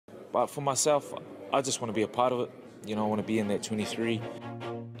But for myself, I just want to be a part of it. You know, I want to be in that 23.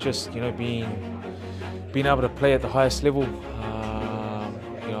 Just, you know, being able to play at the highest level. You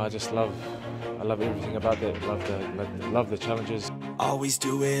know, I love everything about that. Love the challenges. Always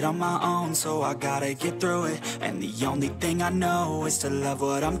do it on my own, so I gotta get through it. And the only thing I know is to love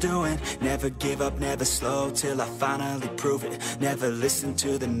what I'm doing. Never give up, never slow, till I finally prove it. Never listen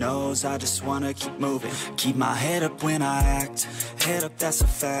to the no's, I just wanna keep moving. Keep my head up when I act, head up, that's a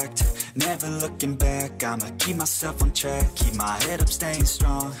fact. Never looking back, I'ma keep myself on track. Keep my head up, staying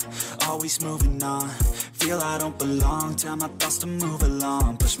strong, always moving on. Feel I don't belong, tell my thoughts to move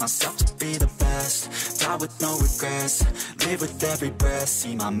along. Push myself to be the best, die with no regrets. Live with every breath,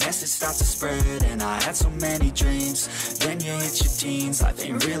 see my message start to spread. And I had so many dreams, then you hit your teens. Life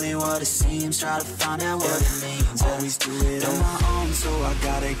ain't really what it seems, try to find out what it means. Always do it on my own, so I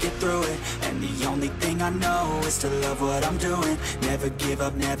gotta get through it. And the only thing I know is to love what I'm doing. Never give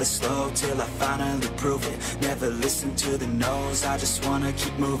up, never slow, till I finally prove it. Never listen to the no's, I just wanna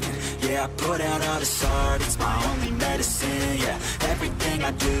keep moving. Yeah, I put out all this art, it's my only medicine. Yeah, everything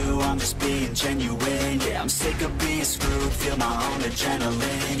I do, I'm just being genuine. Yeah, I'm sick of being screwed, feel my own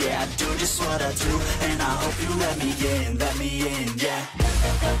adrenaline. Yeah, I do just what I do, and I hope you let me in, yeah.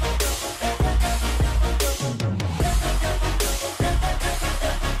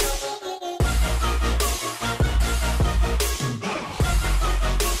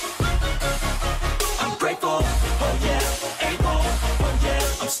 I'm grateful, oh yeah, able, oh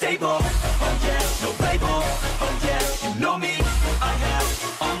yeah, I'm stable, oh yeah, no label, oh yeah, you know me, I have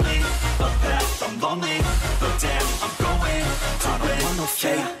only a path, I'm lonely, but damn, I'm going to win. I don't want no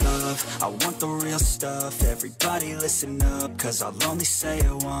fake love, I want the real stuff. Everybody listen up, cause I'll only say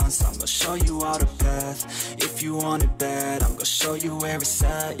it once. I'm gonna show you all the path, if you want it bad. I'm gonna show you where it's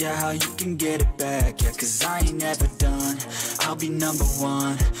at, yeah, how you can get it back. Yeah, cause I ain't never done, I'll be number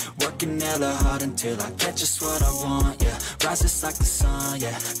one. Working hella hard until I get just what I want, yeah. Rises like the sun,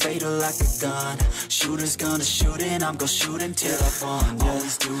 yeah, fatal like a gun. Shooter's gonna shoot and I'm gonna shoot until I won, yeah.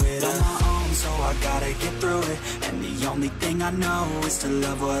 Always do it on my own, so I gotta get through it. And the only thing I know is to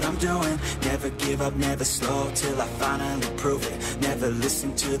love what I'm doing. Never give up, never slow, till I finally prove it. Never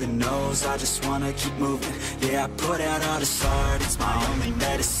listen to the no's, I just wanna keep moving. Yeah, I put out all this art, it's my only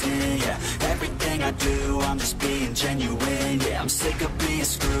medicine. Yeah, everything I do, I'm just being genuine. Yeah, I'm sick of being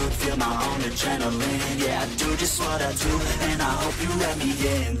screwed, feel my own adrenaline. Yeah, I do just what I do, and I hope you let me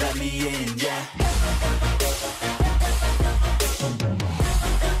in, yeah.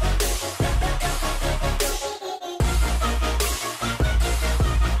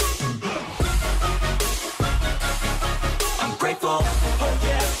 Grateful, oh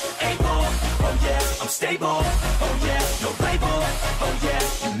yeah, able, oh yeah, I'm stable, oh yeah, no label, oh yeah,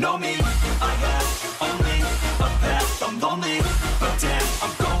 you know me, I have only a path, I'm lonely, but damn,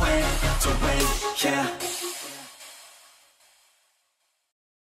 I'm going to win, yeah.